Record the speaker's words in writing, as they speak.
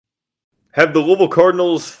Have the Louisville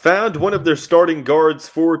Cardinals found one of their starting guards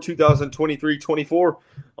for 2023-24?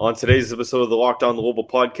 On today's episode of the Locked On Louisville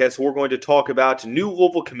podcast, we're going to talk about new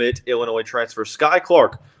Louisville commit, Illinois transfer Skyy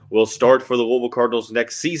Clark will start for the Louisville Cardinals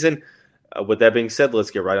next season. With that being said,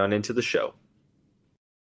 let's get right on into the show.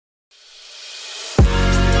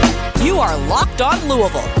 You are Locked On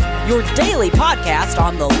Louisville, your daily podcast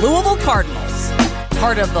on the Louisville Cardinals.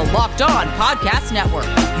 Part of the Locked On Podcast Network,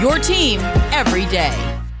 your team every day.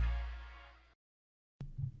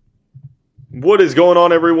 What is going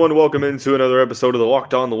on, everyone? Welcome into another episode of the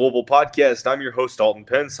Locked On Louisville podcast. I'm your host, Dalton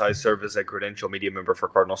Pence. I serve as a credential media member for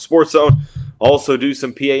Cardinal Sports Zone. Also do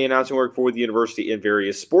some PA announcing work for the university in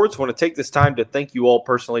various sports. Want to take this time to thank you all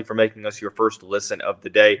personally for making us your first listen of the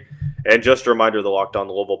day. And just a reminder, the Locked On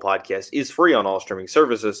Louisville podcast is free on all streaming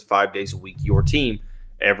services, 5 days a week, your team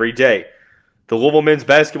every day. The Louisville men's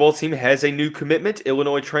basketball team has a new commitment,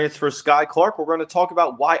 Illinois transfer Skyy Clark. We're going to talk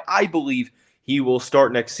about why I believe he will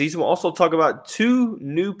start next season. We'll also talk about two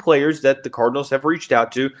new players that the Cardinals have reached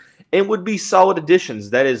out to and would be solid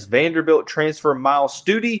additions. That is Vanderbilt transfer Miles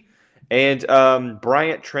Stute and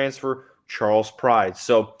Bryant transfer Charles Pride.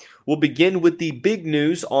 So we'll begin with the big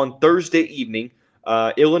news on Thursday evening.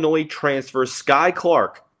 Illinois transfer Skyy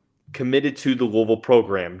Clark committed to the Louisville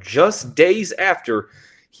program just days after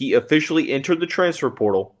he officially entered the transfer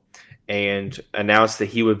portal and announced that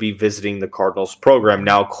he would be visiting the Cardinals program.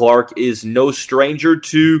 Now, Clark is no stranger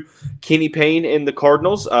to Kenny Payne and the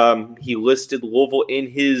Cardinals. He listed Louisville in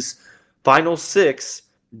his final six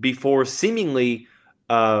before seemingly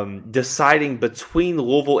deciding between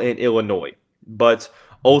Louisville and Illinois. But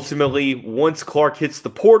ultimately, once Clark hits the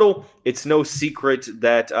portal, it's no secret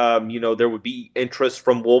that there would be interest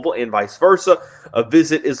from Louisville and vice versa. A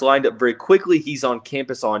visit is lined up very quickly. He's on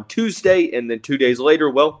campus on Tuesday, and then 2 days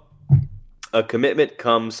later, a commitment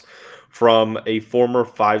comes from a former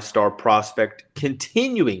five-star prospect,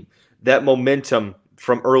 continuing that momentum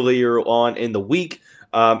from earlier on in the week,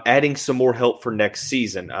 adding some more help for next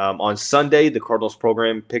season. On Sunday, the Cardinals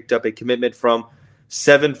program picked up a commitment from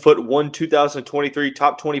 7'1", 2023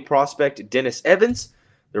 top 20 prospect Dennis Evans.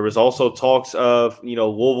 There was also talks of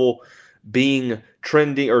Louisville being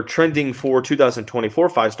trending for 2024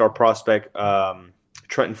 five-star prospect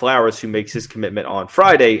Trenton Flowers, who makes his commitment on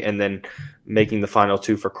Friday, and then making the final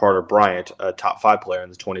two for Carter Bryant, a top 5 player in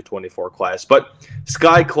the 2024 class. But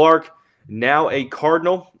Skyy Clark, now a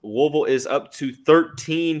Cardinal. Louisville is up to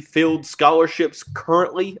 13 filled scholarships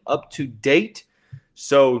currently up to date.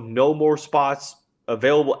 So no more spots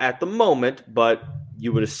available at the moment, but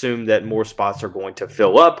you would assume that more spots are going to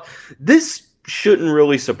fill up. This shouldn't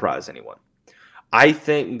really surprise anyone. I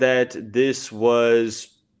think that this was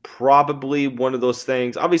probably one of those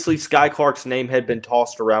things. Obviously, Skyy Clark's name had been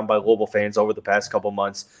tossed around by Louisville fans over the past couple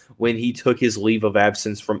months when he took his leave of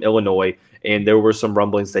absence from Illinois, and there were some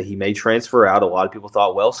rumblings that he may transfer out. A lot of people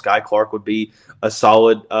thought, well, Skyy Clark would be a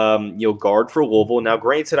solid guard for Louisville. Now,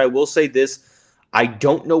 granted, I will say this. I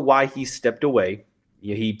don't know why he stepped away.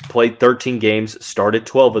 He played 13 games, started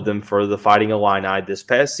 12 of them for the Fighting Illini this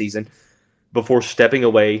past season before stepping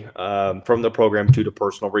away from the program due to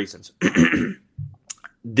personal reasons.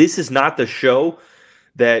 This is not the show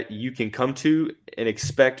that you can come to and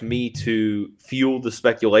expect me to fuel the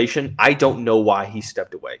speculation. I don't know why he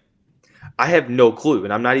stepped away. I have no clue,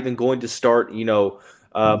 and I'm not even going to start, playing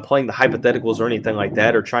the hypotheticals or anything like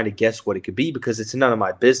that or trying to guess what it could be because it's none of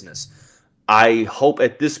my business. I hope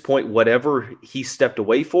at this point whatever he stepped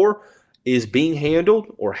away for is being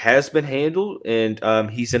handled or has been handled,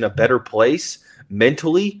 and he's in a better place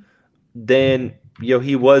mentally than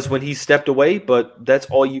he was when he stepped away, but that's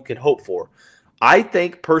all you can hope for. I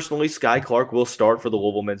think, personally, Skyy Clark will start for the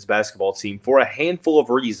Louisville men's basketball team for a handful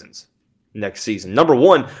of reasons next season. Number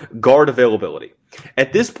one, guard availability.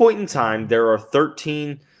 At this point in time, there are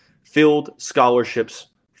 13 filled scholarships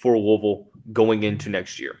for Louisville going into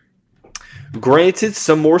next year. Granted,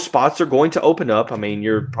 some more spots are going to open up. I mean,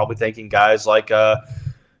 you're probably thinking guys like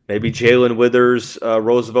maybe Jalen Withers,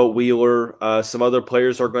 Roosevelt Wheeler, some other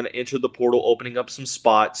players are going to enter the portal, opening up some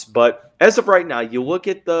spots. But as of right now, you look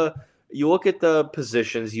at the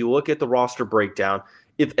positions, you look at the roster breakdown.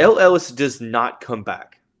 If L. Ellis does not come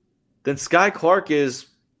back, then Skyy Clark is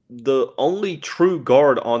the only true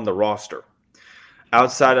guard on the roster.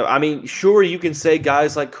 Outside of, sure, you can say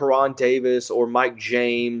guys like Karan Davis or Mike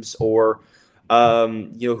James or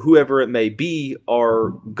whoever it may be are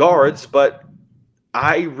guards, but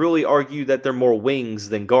I really argue that they're more wings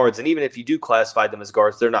than guards. And even if you do classify them as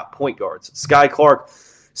guards, they're not point guards. Skyy Clark,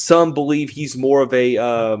 some believe he's more of a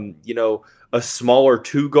smaller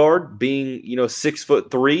two guard, being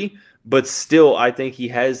 6'3", but still, I think he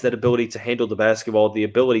has that ability to handle the basketball, the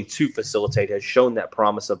ability to facilitate, has shown that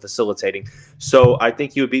promise of facilitating. So I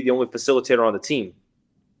think he would be the only facilitator on the team.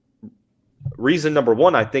 Reason number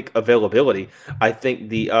one, I think availability. I think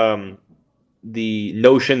the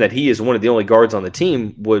notion that he is one of the only guards on the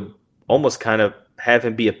team would almost kind of have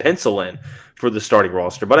him be a pencil in for the starting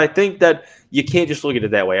roster. But I think that you can't just look at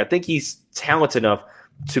it that way. I think he's talented enough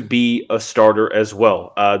to be a starter as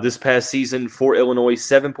well. This past season for Illinois,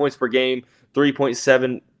 7 points per game,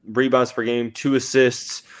 3.7 rebounds per game, 2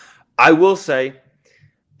 assists. I will say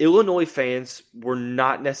Illinois fans were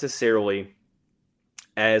not necessarily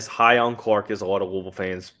as high on Clark as a lot of Louisville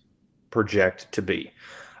fans project to be.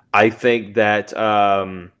 I think that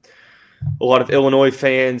a lot of Illinois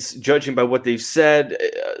fans, judging by what they've said,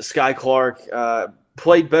 Skyy Clark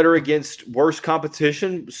played better against worse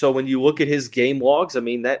competition. So when you look at his game logs, I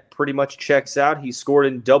mean, that pretty much checks out. He scored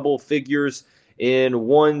in double figures in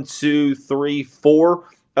 1, 2, 3, 4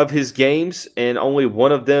 of his games, and only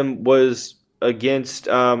one of them was against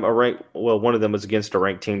one of them was against a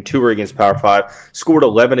ranked team. 2 were against Power 5. Scored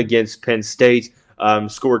 11 against Penn State.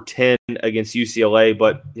 Scored 10 against UCLA,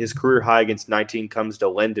 but his career high against 19 comes to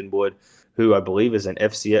Lindenwood, who I believe is an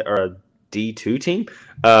FCS or a D2 team.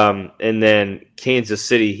 And then Kansas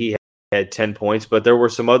City, he had 10 points, but there were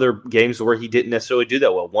some other games where he didn't necessarily do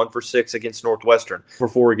that well. 1 for 6 against Northwestern,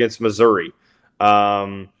 4 against Missouri.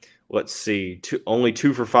 Let's see, only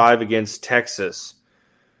 2 for 5 against Texas.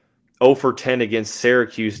 0 for 10 against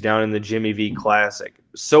Syracuse down in the Jimmy V Classic,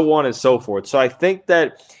 so on and so forth. So I think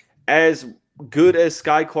that as good as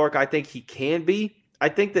Skyy Clark, I think he can be. I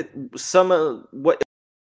think that some of what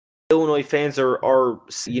Illinois fans are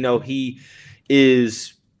he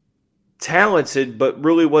is talented, but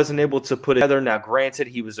really wasn't able to put it together. Now, granted,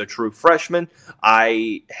 he was a true freshman.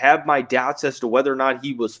 I have my doubts as to whether or not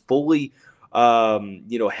he was fully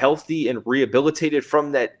healthy and rehabilitated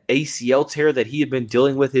from that ACL tear that he had been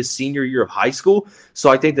dealing with his senior year of high school. So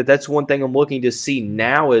I think that that's one thing I'm looking to see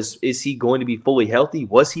now is he going to be fully healthy?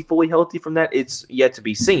 Was he fully healthy from that? It's yet to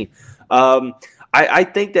be seen. I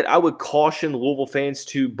think that I would caution Louisville fans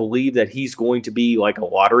to believe that he's going to be like a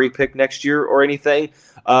lottery pick next year or anything,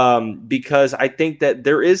 because I think that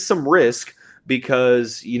there is some risk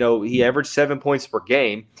because, he averaged 7 points per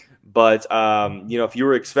game. But, if you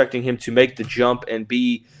were expecting him to make the jump and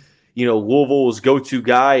be, Louisville's go-to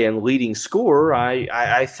guy and leading scorer,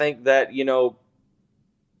 I think that,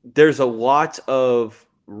 there's a lot of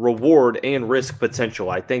reward and risk potential.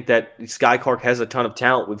 I think that Skyy Clark has a ton of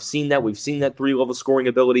talent. We've seen that. We've seen that 3-level scoring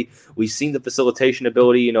ability. We've seen the facilitation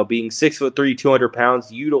ability, being 6'3", 200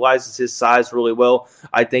 pounds, utilizes his size really well.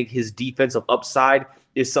 I think his defensive upside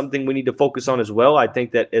is something we need to focus on as well. I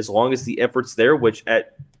think that as long as the effort's there, which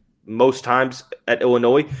at most times at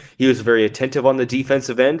Illinois, he was very attentive on the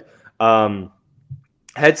defensive end.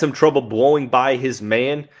 Had some trouble blowing by his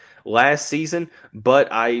man last season, but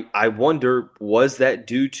I wonder, was that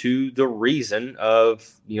due to the reason of,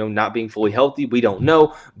 not being fully healthy? We don't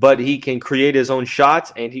know, but he can create his own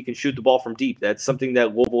shots and he can shoot the ball from deep. That's something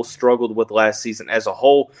that Louisville struggled with last season as a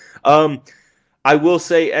whole. I will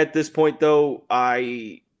say at this point, though,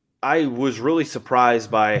 I was really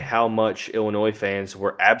surprised by how much Illinois fans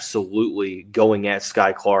were absolutely going at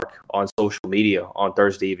Skyy Clark on social media on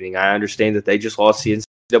Thursday evening. I understand that they just lost the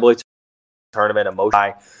NCAA tournament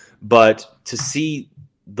emotionally, but to see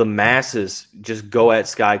the masses just go at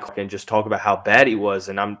Skyy Clark and just talk about how bad he was,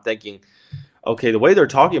 and I'm thinking, okay, the way they're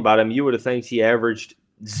talking about him, you would have think he averaged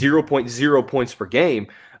 0.0 points per game.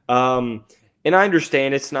 And I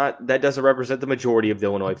understand that doesn't represent the majority of the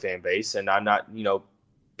Illinois fan base, and I'm not,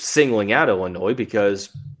 singling out Illinois because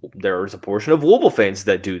there is a portion of Louisville fans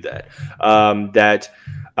that do that,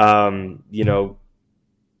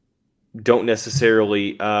 don't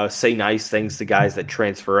necessarily say nice things to guys that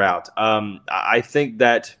transfer out. I think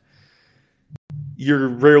that you're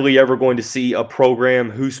rarely ever going to see a program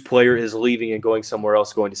whose player is leaving and going somewhere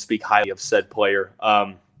else going to speak highly of said player.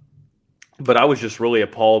 But I was just really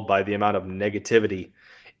appalled by the amount of negativity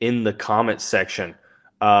in the comment section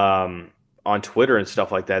on Twitter and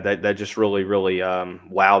stuff like that. That just really, really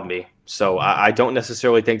wowed me. So I don't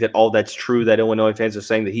necessarily think that all that's true, that Illinois fans are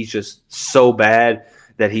saying that he's just so bad,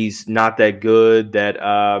 that he's not that good, that,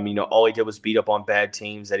 all he did was beat up on bad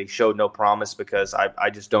teams, that he showed no promise, because I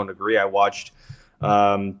just don't agree. I watched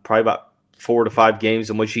probably about 4 to 5 games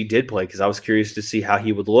in which he did play because I was curious to see how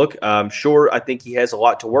he would look. Sure, I think he has a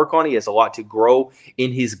lot to work on. He has a lot to grow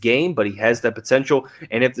in his game, but he has that potential.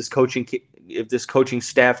 And if this coaching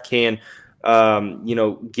staff can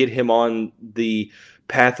get him on the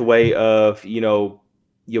pathway of,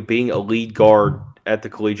 being a lead guard at the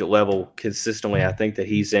collegiate level consistently, I think that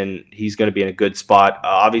he's going to be in a good spot.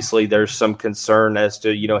 Obviously, there's some concern as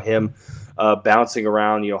to him bouncing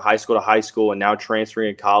around, high school to high school and now transferring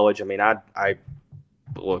in college. I mean,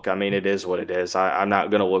 it is what it is. I'm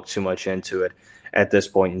not going to look too much into it at this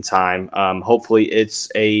point in time. Hopefully, it's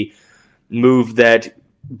a move that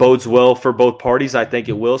bodes well for both parties. I think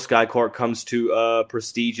it will. Skyy Clark comes to a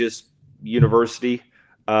prestigious university.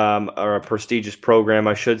 Or a prestigious program,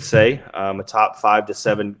 I should say, a top 5 to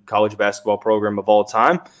 7 college basketball program of all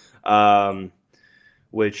time,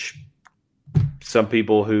 which some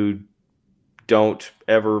people who don't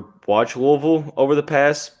ever watch Louisville over the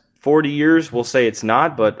past 40 years will say it's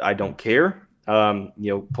not, but I don't care.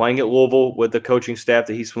 Playing at Louisville with the coaching staff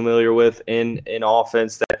that he's familiar with in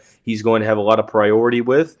offense that he's going to have a lot of priority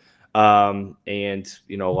with, and a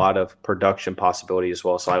lot of production possibility as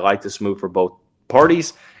well. So I like this move for both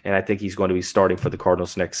parties, and I think he's going to be starting for the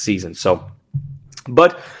Cardinals next season. So,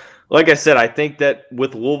 but like I said, I think that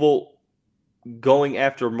with Louisville going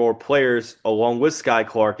after more players along with Skyy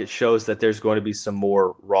Clark, it shows that there's going to be some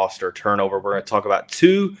more roster turnover. We're going to talk about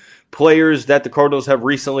 2 players that the Cardinals have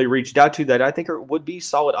recently reached out to that I think would be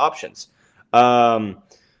solid options. One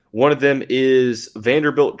of them is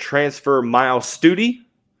Vanderbilt transfer Miles Stute.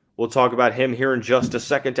 We'll talk about him here in just a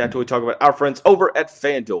second after we talk about our friends over at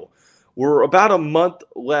FanDuel. We're about a month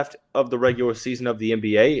left of the regular season of the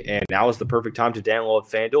NBA, and now is the perfect time to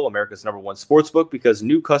download FanDuel, America's #1 sportsbook, because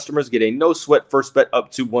new customers get a no-sweat first bet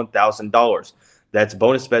up to $1,000. That's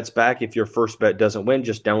bonus bets back if your first bet doesn't win.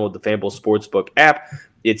 Just download the FanDuel Sportsbook app.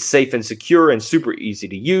 It's safe and secure and super easy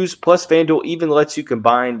to use. Plus, FanDuel even lets you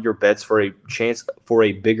combine your bets for a chance for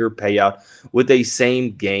a bigger payout with a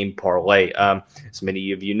same-game parlay. As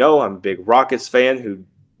many of you know, I'm a big Rockets fan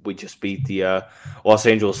we just beat the Los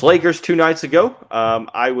Angeles Lakers 2 nights ago.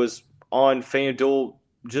 I was on FanDuel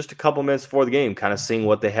just a couple minutes before the game, kind of seeing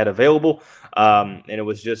what they had available. And it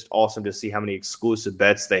was just awesome to see how many exclusive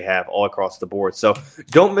bets they have all across the board. So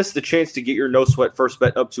don't miss the chance to get your no-sweat first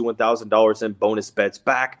bet up to $1,000 in bonus bets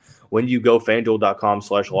back when you go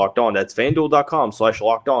FanDuel.com/lockedon. That's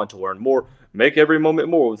FanDuel.com/lockedon to learn more. Make every moment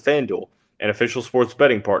more with FanDuel, an official sports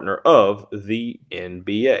betting partner of the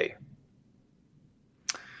NBA.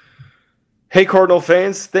 Hey, Cardinal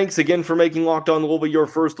fans, thanks again for making Locked On Louisville your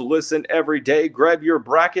first listen every day. Grab your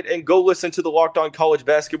bracket and go listen to the Locked On College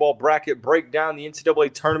Basketball Bracket Breakdown. The NCAA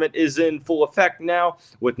tournament is in full effect now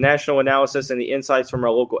with national analysis and the insights from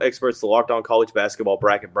our local experts. The Locked On College Basketball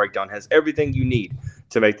Bracket Breakdown has everything you need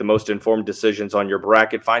to make the most informed decisions on your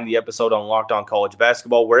bracket. Find the episode on Locked On College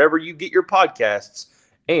Basketball wherever you get your podcasts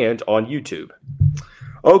and on YouTube.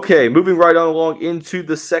 Okay, moving right on along into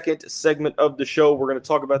the second segment of the show, we're going to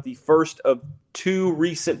talk about the first of 2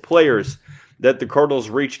 recent players that the Cardinals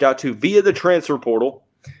reached out to via the transfer portal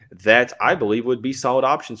that I believe would be solid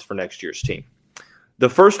options for next year's team. The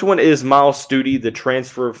first one is Miles Stute, the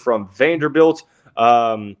transfer from Vanderbilt.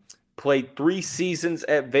 Played 3 seasons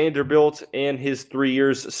at Vanderbilt in his 3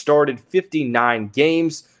 years, started 59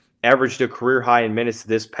 games, averaged a career high in minutes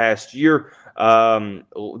this past year.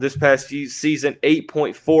 This past season,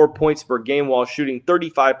 8.4 points per game while shooting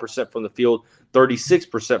 35% from the field,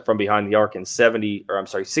 36% from behind the arc, and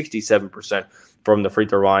 67% from the free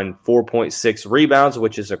throw line. 4.6 rebounds,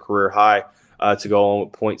 which is a career high, to go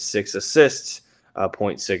on 0.6 assists,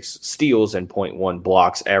 0.6 steals, and 0.1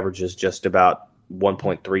 blocks. Averages just about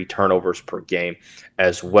 1.3 turnovers per game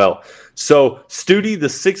as well. So Stute, the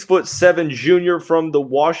 6'7" junior from the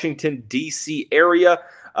Washington, D.C. area,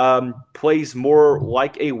 plays more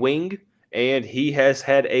like a wing, and he has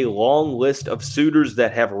had a long list of suitors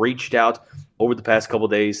that have reached out over the past couple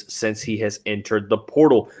days since he has entered the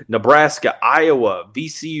portal. Nebraska, Iowa,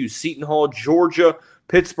 VCU, Seton Hall, Georgia,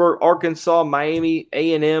 Pittsburgh, Arkansas, Miami,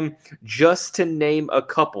 A&M, just to name a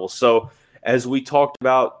couple. So as we talked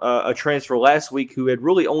about a transfer last week who had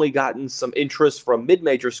really only gotten some interest from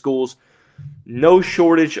mid-major schools, no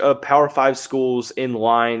shortage of Power 5 schools in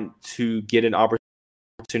line to get an opportunity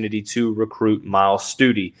to recruit Miles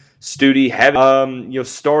Stute. Stute have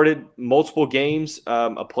started multiple games,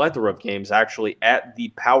 a plethora of games actually at the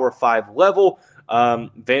Power 5 level.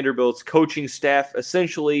 Vanderbilt's coaching staff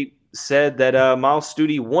essentially said that Miles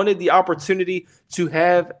Stute wanted the opportunity to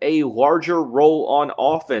have a larger role on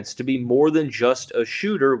offense, to be more than just a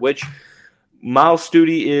shooter, which Miles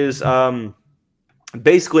Stute is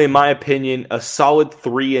basically, in my opinion, a solid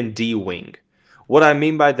 3-and-D wing. What I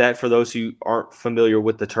mean by that, for those who aren't familiar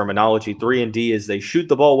with the terminology, 3-and-D is they shoot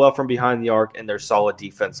the ball well from behind the arc and they're solid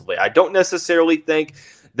defensively. I don't necessarily think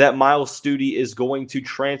that Miles Stute is going to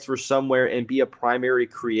transfer somewhere and be a primary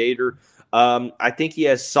creator I think he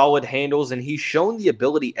has solid handles, and he's shown the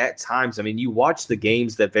ability at times. I mean, you watch the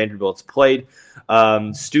games that Vanderbilt's played.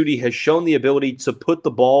 Studi has shown the ability to put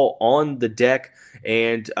the ball on the deck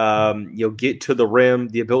and get to the rim,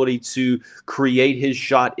 the ability to create his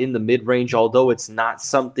shot in the mid-range, although it's not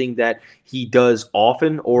something that he does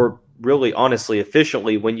often or really honestly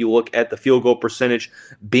efficiently. When you look at the field goal percentage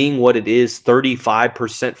being what it is,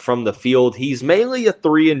 35% from the field, he's mainly a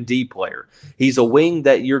 3-and-D player. He's a wing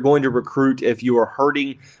that you're going to recruit if you are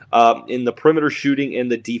hurting in the perimeter shooting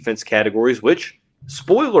and the defense categories, which,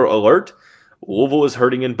 spoiler alert, Louisville is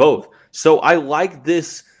hurting in both. So I like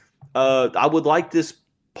this. I would like this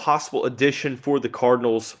possible addition for the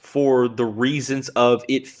Cardinals for the reasons of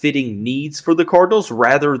it fitting needs for the Cardinals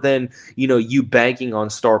rather than, you banking on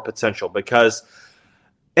star potential. Because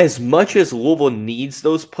as much as Louisville needs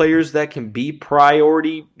those players that can be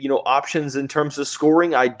priority, options in terms of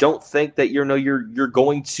scoring, I don't think that you're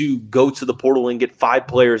going to go to the portal and get 5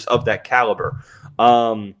 players of that caliber.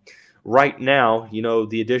 Right now,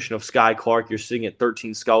 the addition of Skyy Clark, you're sitting at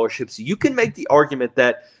 13 scholarships. You can make the argument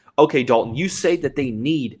that, okay, Dalton, you say that they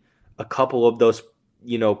need a couple of those,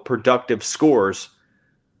 productive scores.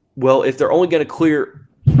 Well, if they're only going to clear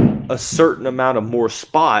a certain amount of more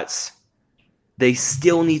spots, they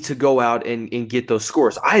still need to go out and get those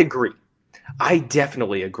scores. I agree. I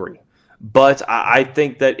definitely agree. But I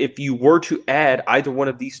think that if you were to add either one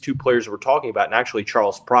of these 2 players we're talking about, and actually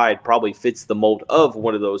Charles Pride probably fits the mold of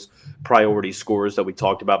one of those priority scorers that we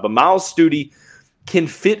talked about, but Miles Studi can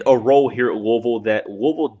fit a role here at Louisville that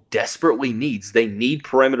Louisville desperately needs. They need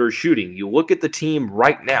perimeter shooting. You look at the team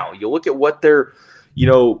right now. You look at what they're,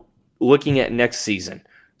 looking at next season.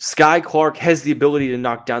 Skyy Clark has the ability to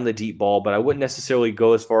knock down the deep ball, but I wouldn't necessarily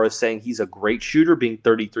go as far as saying he's a great shooter, being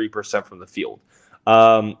 33% from the field.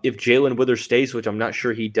 If Jalen Withers stays, which I'm not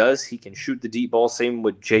sure he does, he can shoot the deep ball. Same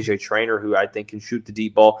with JJ Traynor, who I think can shoot the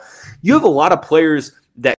deep ball. You have a lot of players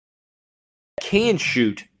that can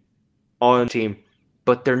shoot on the team,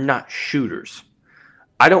 but they're not shooters.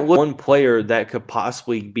 I don't look at one player that could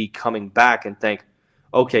possibly be coming back and think,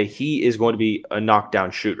 okay, he is going to be a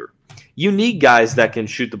knockdown shooter. You need guys that can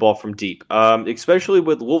shoot the ball from deep, especially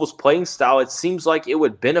with Louisville's playing style. It seems like it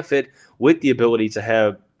would benefit with the ability to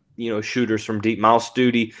have shooters from deep. Miles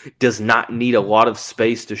Studi does not need a lot of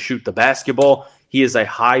space to shoot the basketball. He is a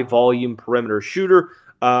high volume perimeter shooter.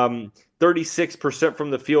 36%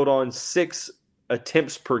 from the field on 6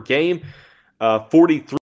 attempts per game.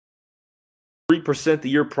 43% the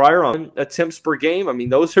year prior on attempts per game. I mean,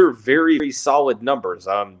 those are very, very solid numbers.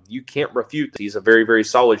 You can't refute that. He's a very, very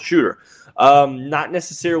solid shooter. Not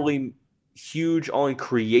necessarily huge on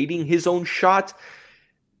creating his own shot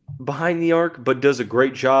behind the arc, but does a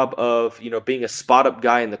great job of, being a spot up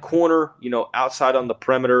guy in the corner, outside on the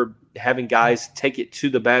perimeter, having guys take it to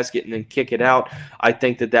the basket and then kick it out. I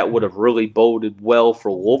think that would have really boded well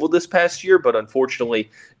for Louisville this past year, but unfortunately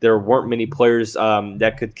there weren't many players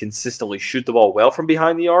that could consistently shoot the ball well from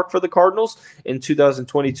behind the arc for the Cardinals in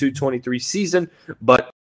 2022-23 season, but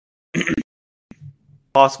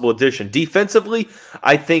possible addition. Defensively,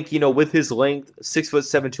 I think, with his length,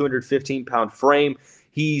 6'7", 215-pound frame,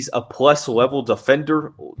 he's a plus-level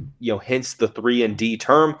defender, hence the 3-and-D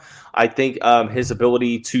term. I think his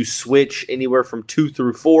ability to switch anywhere from 2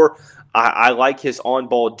 through 4, I like his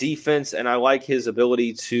on-ball defense, and I like his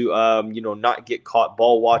ability to, not get caught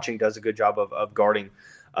ball watching, does a good job of guarding,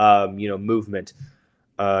 movement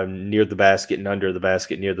near the basket and under the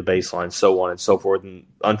basket, near the baseline, so on and so forth. And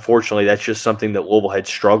unfortunately, that's just something that Louisville had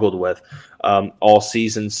struggled with all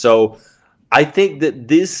season. So I think that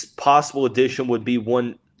this possible addition would be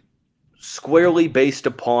one squarely based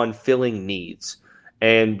upon filling needs.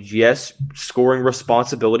 And yes, scoring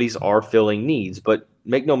responsibilities are filling needs, but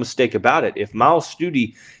make no mistake about it. If Miles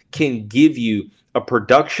Studi can give you a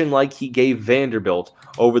production like he gave Vanderbilt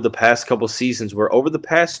over the past couple seasons, where over the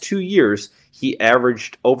past 2 years, he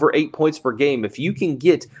averaged over 8 points per game. If you can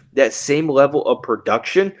get that same level of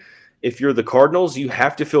production, if you're the Cardinals, you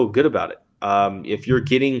have to feel good about it. If you're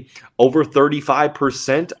getting over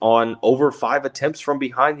 35% on over 5 attempts from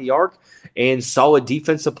behind the arc and solid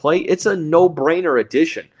defensive play, it's a no-brainer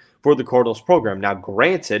addition for the Cardinals program. Now,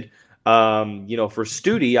 granted, for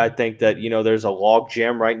Studi, I think that, there's a log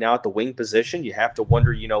jam right now at the wing position. You have to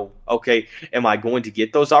wonder, okay, am I going to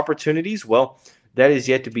get those opportunities? Well, that is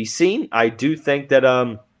yet to be seen. I do think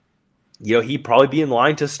that, he'd probably be in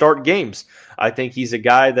line to start games. I think he's a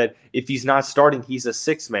guy that if he's not starting, he's a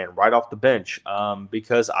 6-man right off the bench,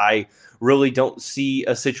 because I really don't see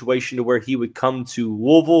a situation to where he would come to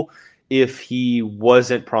Louisville if he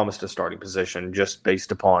wasn't promised a starting position, just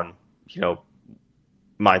based upon,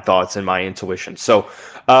 my thoughts and my intuition. So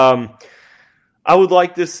I would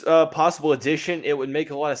like this possible addition. It would make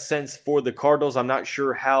a lot of sense for the Cardinals. I'm not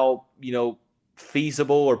sure how,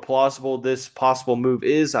 feasible or plausible this possible move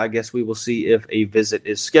is. I guess we will see if a visit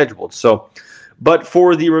is scheduled. But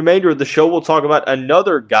for the remainder of the show, we'll talk about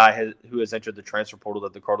another guy who has entered the transfer portal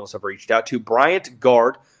that the Cardinals have reached out to, Bryant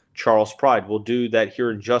guard Charles Pride. We'll do that here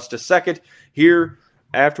in just a second. Here,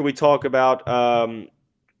 after we talk about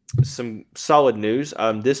some solid news,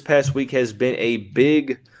 this past week has been a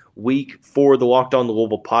big week for the Locked On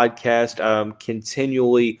Louisville podcast,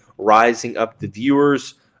 continually rising up the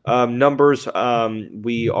viewers numbers.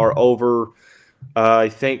 We are over, I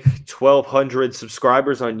think, 1,200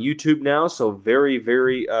 subscribers on YouTube now, so very,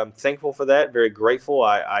 very thankful for that, very grateful.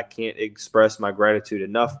 I can't express my gratitude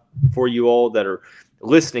enough for you all that are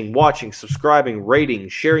listening, watching, subscribing, rating,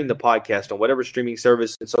 sharing the podcast on whatever streaming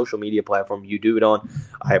service and social media platform you do it on.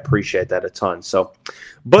 I appreciate that a ton.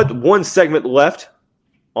 But one segment left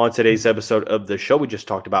on today's episode of the show. We just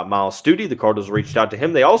talked about Miles Stute. The Cardinals reached out to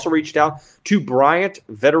him. They also reached out to Bryant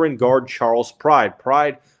veteran guard Charles Pride.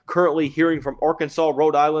 Pride currently hearing from Arkansas,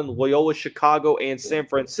 Rhode Island, Loyola, Chicago, and San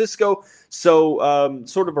Francisco. So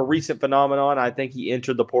sort of a recent phenomenon. I think he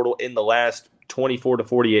entered the portal in the last 24 to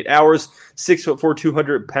 48 hours. 6'4",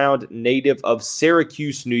 200-pound native of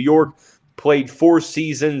Syracuse, New York. Played 4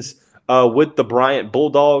 seasons with the Bryant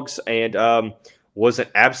Bulldogs and was an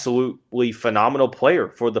absolutely phenomenal player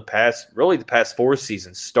for the past 4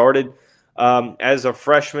 seasons. Started as a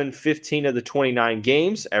freshman 15 of the 29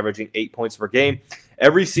 games, averaging 8 points per game.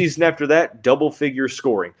 Every season after that, double-figure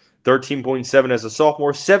scoring. 13.7 as a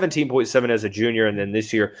sophomore, 17.7 as a junior, and then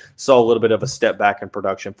this year saw a little bit of a step back in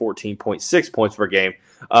production, 14.6 points per game.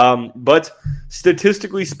 But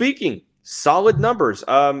statistically speaking, solid numbers.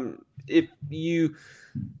 If you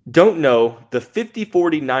don't know, the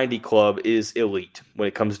 50-40-90 club is elite when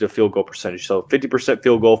it comes to field goal percentage. So 50%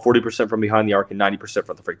 field goal, 40% from behind the arc, and 90%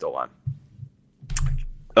 from the free throw line.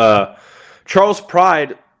 Charles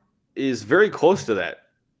Pride is very close to that.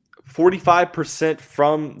 45%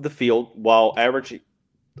 from the field while averaging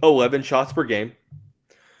 11 shots per game.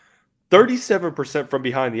 37% from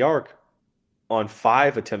behind the arc on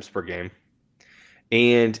 5 attempts per game.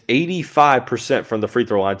 And 85% from the free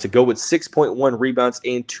throw line to go with 6.1 rebounds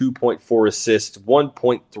and 2.4 assists,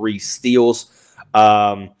 1.3 steals.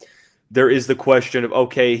 There is the question of,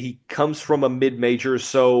 okay, he comes from a mid-major,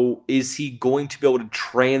 so is he going to be able to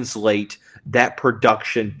translate that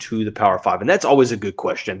production to the Power 5? And that's always a good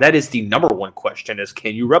question. That is the number one question, is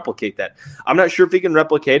can you replicate that? I'm not sure if he can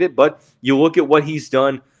replicate it, but you look at what he's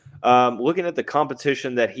done. Looking at the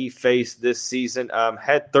competition that he faced this season,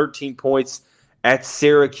 had 13 points at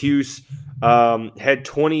Syracuse, had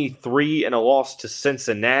 23 and a loss to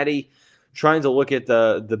Cincinnati. Trying to look at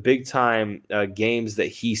the big-time games that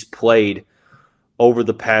he's played over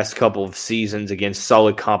the past couple of seasons against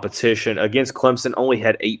solid competition. Against Clemson, only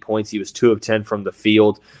had 8 points. He was 2 of 10 from the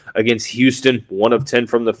field. Against Houston, 1 of 10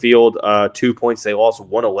 from the field, 2 points. They lost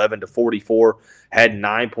 111-44. Had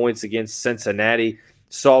 9 points against Cincinnati.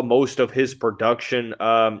 Saw most of his production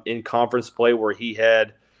in conference play where he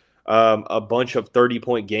had a bunch of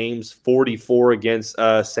 30-point games, 44 against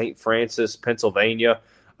St. Francis, Pennsylvania,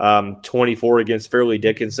 24 against Fairleigh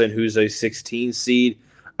Dickinson, who's a 16 seed.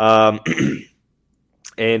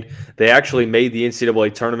 And they actually made the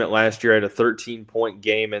NCAA tournament last year at a 13-point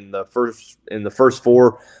game in the first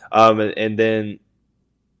 4. And then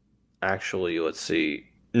actually,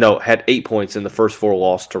 had 8 points in the first 4,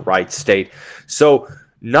 loss to Wright State. So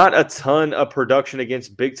not a ton of production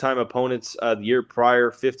against big-time opponents the year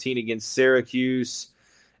prior, 15 against Syracuse,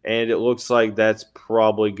 and it looks like that's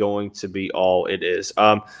probably going to be all it is.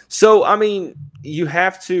 You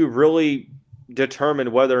have to really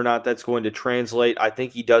determine whether or not that's going to translate. I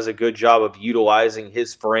think he does a good job of utilizing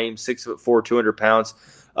his frame, 6'4", 200 pounds,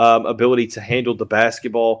 ability to handle the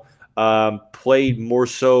basketball, played more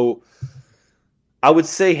so. I would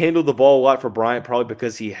say handled the ball a lot for Bryant, probably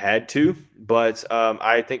because he had to, but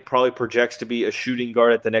I think probably projects to be a shooting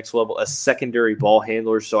guard at the next level, a secondary ball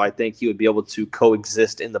handler, so I think he would be able to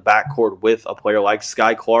coexist in the backcourt with a player like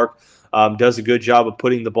Skyy Clark. Does a good job of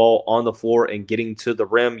putting the ball on the floor and getting to the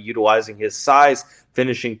rim, utilizing his size,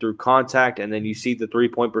 finishing through contact, and then you see the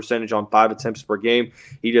three-point percentage on 5 attempts per game.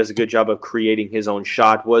 He does a good job of creating his own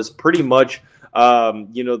shot, was pretty much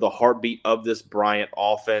the heartbeat of this Bryant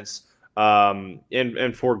offense.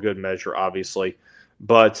 And for good measure, obviously.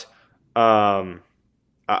 But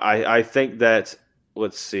I think that,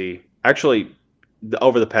 let's see, actually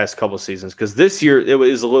over the past couple of seasons, because this year it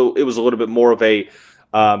was a little bit more of a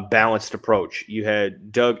balanced approach. You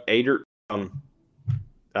had Doug Ader.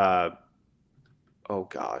 Oh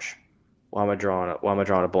gosh, why am I drawing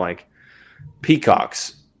a blank?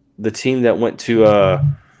 Peacocks, the team that went to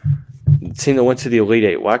the Elite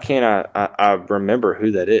Eight. Why can't I remember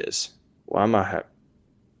who that is? Why am I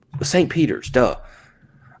St. Peter's, duh.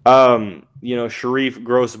 Sharif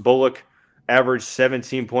Gross Bullock averaged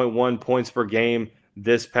 17.1 points per game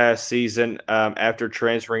this past season after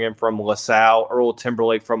transferring in from LaSalle. Earl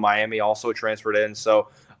Timberlake from Miami also transferred in. So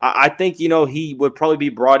I think, he would probably be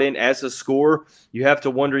brought in as a scorer. You have to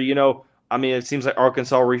wonder, it seems like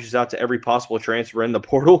Arkansas reaches out to every possible transfer in the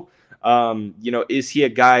portal. Is he a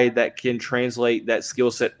guy that can translate that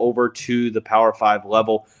skill set over to the Power 5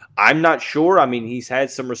 level? I'm not sure. He's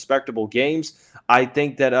had some respectable games. I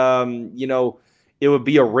think that, it would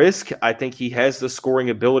be a risk. I think he has the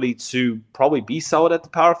scoring ability to probably be solid at the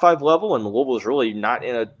Power 5 level, and Louisville is really not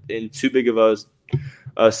in too big of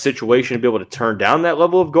a situation to be able to turn down that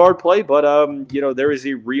level of guard play. But, there is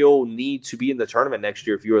a real need to be in the tournament next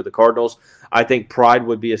year if you are the Cardinals. I think Pride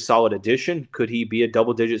would be a solid addition. Could he be a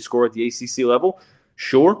double-digit scorer at the ACC level?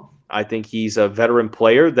 Sure. I think he's a veteran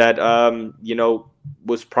player that,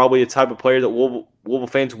 was probably a type of player that Louisville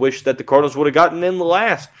fans wish that the Cardinals would have gotten in the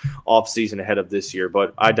last offseason ahead of this year.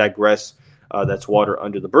 But I digress. That's water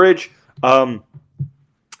under the bridge. I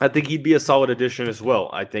think he'd be a solid addition as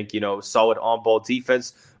well. I think, solid on-ball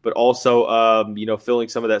defense, but also, filling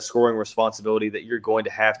some of that scoring responsibility that you're going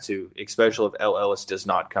to have to, especially if L. Ellis does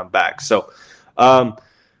not come back. So,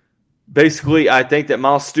 basically, I think that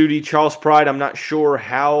Miles Studi, Charles Pride, I'm not sure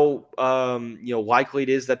how likely it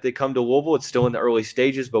is that they come to Louisville. It's still in the early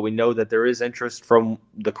stages, but we know that there is interest from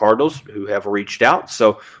the Cardinals who have reached out.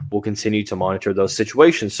 So we'll continue to monitor those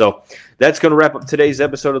situations. So that's going to wrap up today's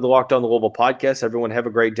episode of the Locked On Louisville podcast. Everyone have a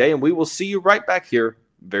great day, and we will see you right back here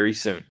very soon.